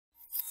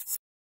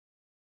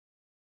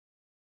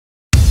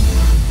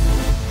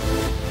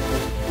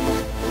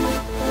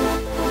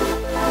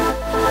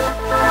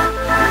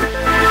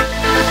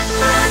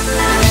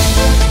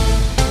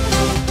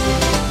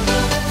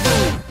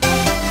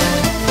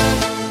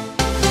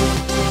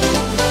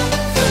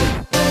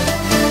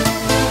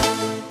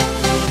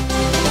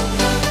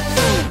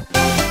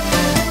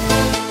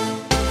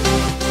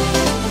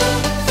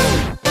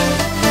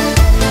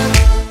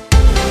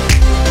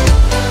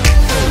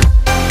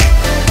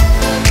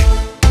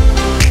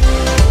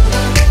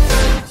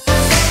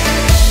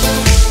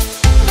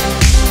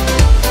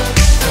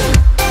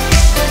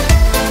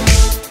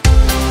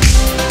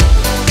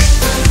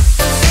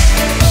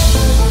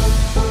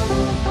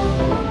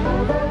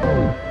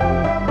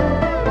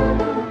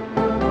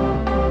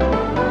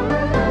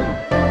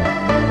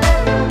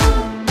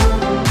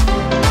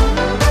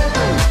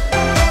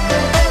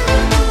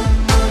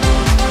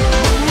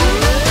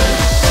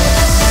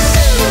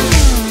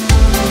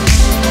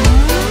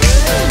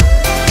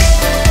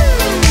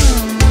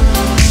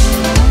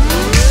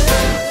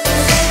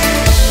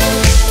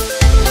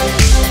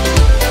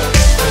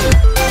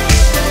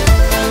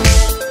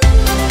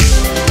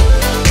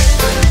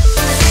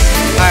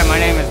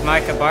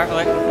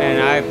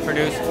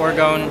produce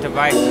ORGONE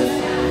devices.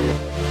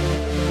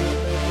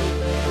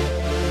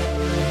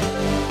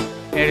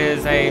 It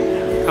is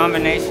a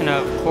combination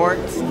of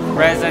quartz,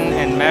 resin,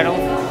 and metal,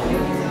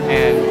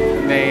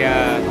 and they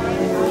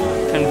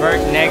convert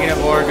negative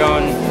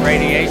orgone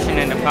radiation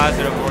into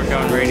positive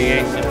orgone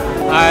radiation.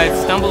 I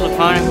stumbled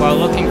upon it while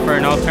looking for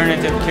an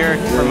alternative cure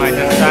for my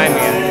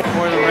dysthymia.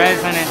 Pour the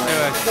resin into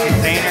a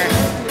container,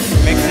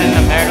 mix in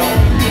the metal,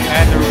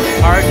 add the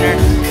hardener,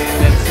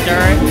 then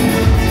stir it,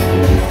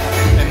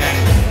 and then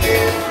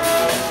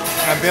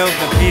I build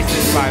the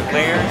pieces by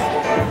layers,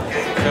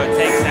 so it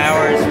takes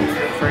hours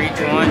for each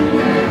one.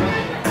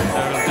 So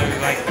it'll do,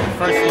 like, the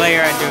first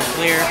layer I do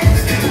clear,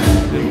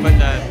 then put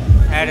the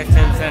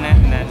additives in it,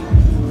 and then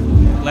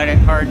let it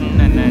harden,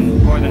 and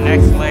then pour the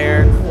next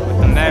layer with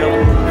the metal,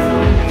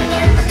 and then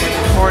I put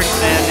the quartz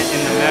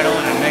in the metal,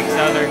 and I mix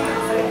other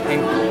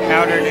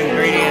powdered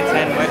ingredients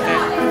in with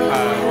it,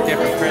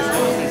 different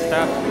crystals and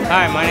stuff.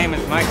 Hi, my name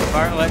is Michael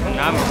Bartlett, and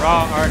I'm a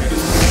raw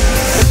artist.